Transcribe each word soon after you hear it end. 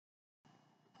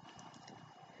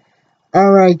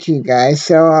Alright, you guys,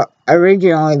 so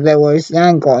originally there was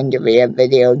not going to be a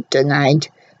video tonight,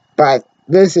 but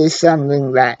this is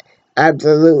something that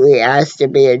absolutely has to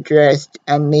be addressed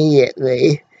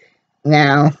immediately.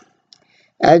 Now,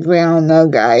 as we all know,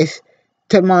 guys,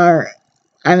 Saturday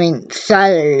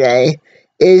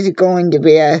is going to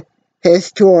be a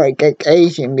historic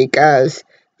occasion because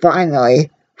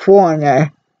finally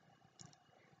Foreigner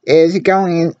is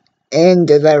going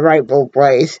into the rightful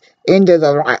place, into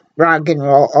the Rock and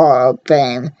Roll Hall of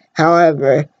Fame.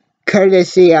 However,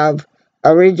 courtesy of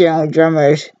original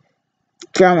drummer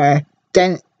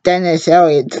Dennis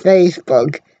Elliott's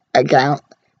Facebook account,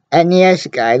 and yes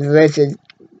guys, this is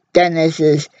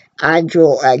Dennis's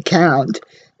actual account,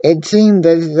 it seems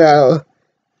as though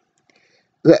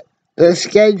the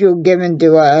schedule given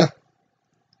to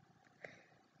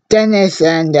Dennis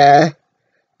and the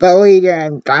leader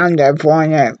and founder of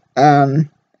Warner,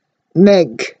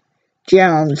 Mick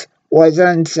Jones, was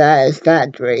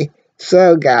unsatisfactory.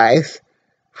 So guys,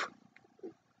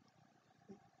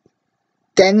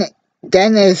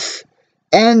 Dennis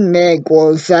and Mick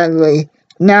will sadly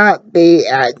not be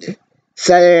at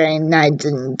Saturday night's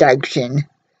induction.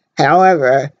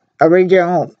 However,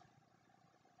 original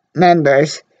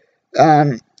members,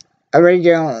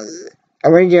 original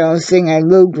singer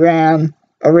Lou Graham,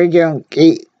 original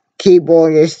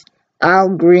keyboardist Al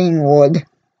Greenwood,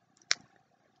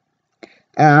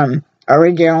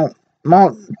 original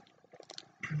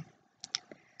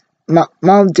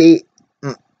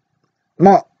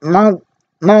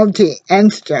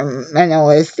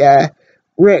multi-instrumentalist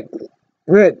Rick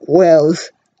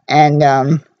Wills, and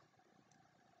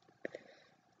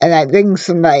I think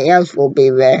somebody else will be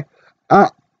there.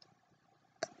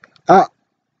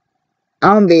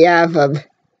 On behalf of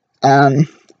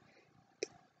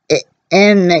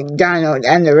Ian McDonald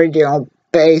and the original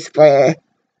bass player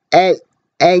Ed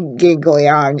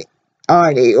Gigliardi,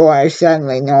 who are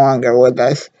suddenly no longer with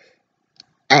us.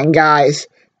 And guys,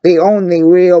 the only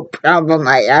real problem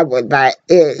I have with that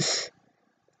is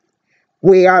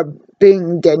we are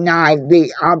being denied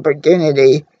the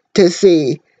opportunity to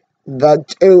see the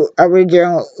two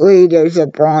original leaders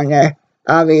of Warner.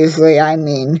 Obviously, I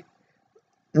mean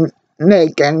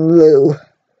Mick and Lou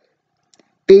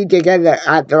be together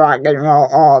at the Rock and Roll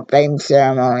Hall of Fame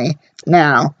ceremony.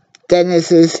 Now,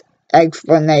 Dennis's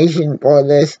explanation for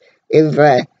this is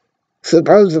that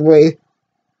supposedly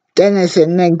Dennis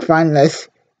and Mick find the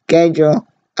schedule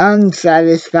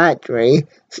unsatisfactory,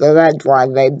 so that's why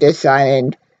they've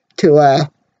decided to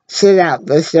sit out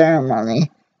the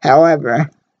ceremony. However,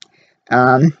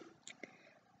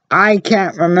 I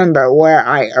can't remember where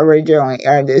I originally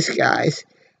heard this, guys,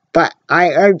 but I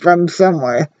heard from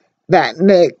somewhere that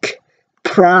Mick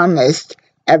promised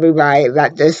everybody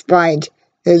that despite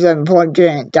his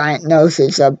unfortunate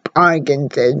diagnosis of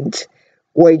Parkinson's,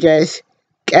 which has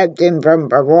kept him from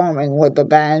performing with the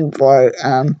band for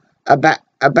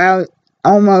about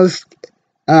almost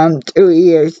 2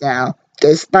 years now,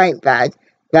 despite that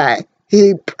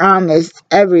he promised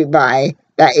everybody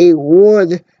that he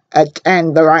would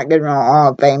attend the Rock and Roll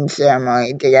Hall of Fame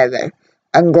ceremony together.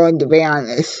 I'm going to be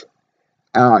honest.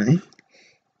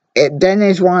 If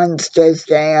Dennis wants to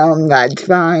stay home, that's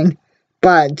fine,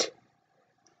 but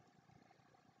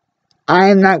I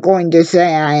am not going to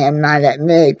say I am mad at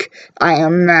Mick. I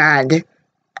am mad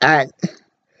at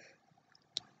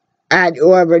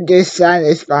whoever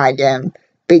dissatisfied him,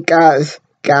 because,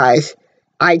 guys,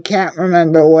 I can't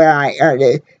remember where I heard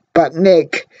it, but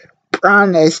Mick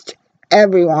promised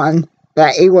everyone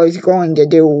that he was going to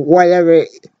do whatever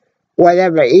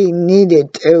he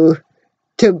needed to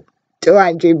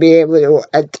actually be able to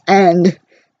attend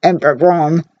and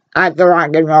perform at the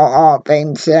Rock and Roll Hall of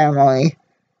Fame ceremony,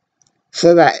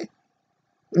 so that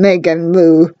Mick and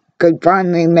Lou could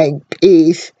finally make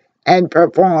peace and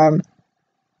perform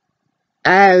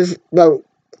with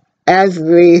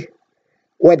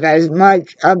as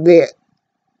much of the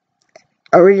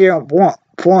original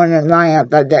Foreigner lineup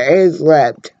that there is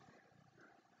left.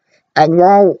 And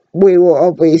while we will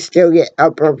hopefully still get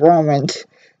a performance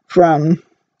from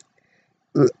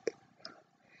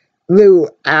Lou,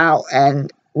 Al,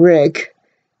 and Rick,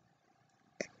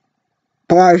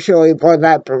 partially for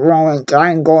that performance,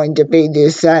 I'm going to be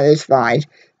dissatisfied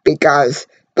because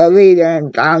the leader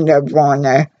and founder of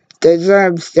Warner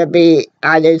deserves to be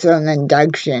at his own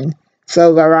induction,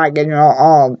 so the Rock and Roll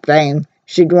Hall of Fame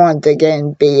should once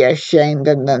again be ashamed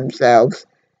of themselves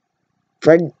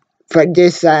for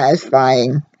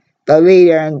dissatisfying the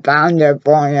leader and founder of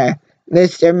Warner,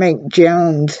 Mr. Mick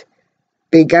Jones,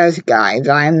 because, guys,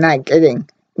 I'm not kidding.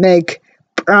 Mick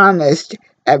promised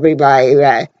everybody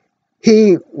that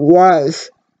he was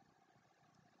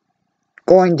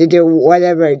going to do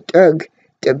whatever it took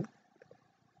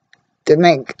to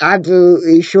make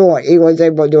absolutely sure he was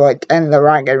able to attend the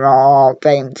Rock and Roll Hall of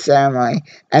Fame ceremony.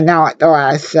 And now at the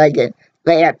last second,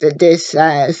 they have to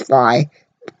dissatisfy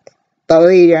the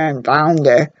leader and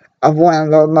founder of one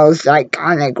of the most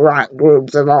iconic rock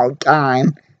groups of all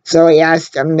time. So he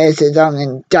has to miss his own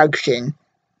induction.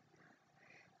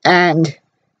 And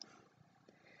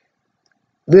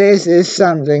this is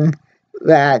something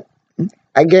that,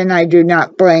 again, I do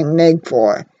not blame Nick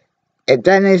for. If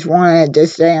Dennis wanted to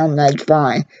stay on, that's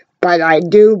fine. But I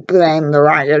do blame the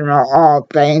Rock and Roll Hall of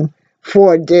Fame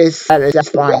for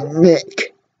dissatisfying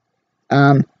Nick.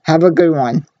 Have a good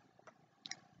one.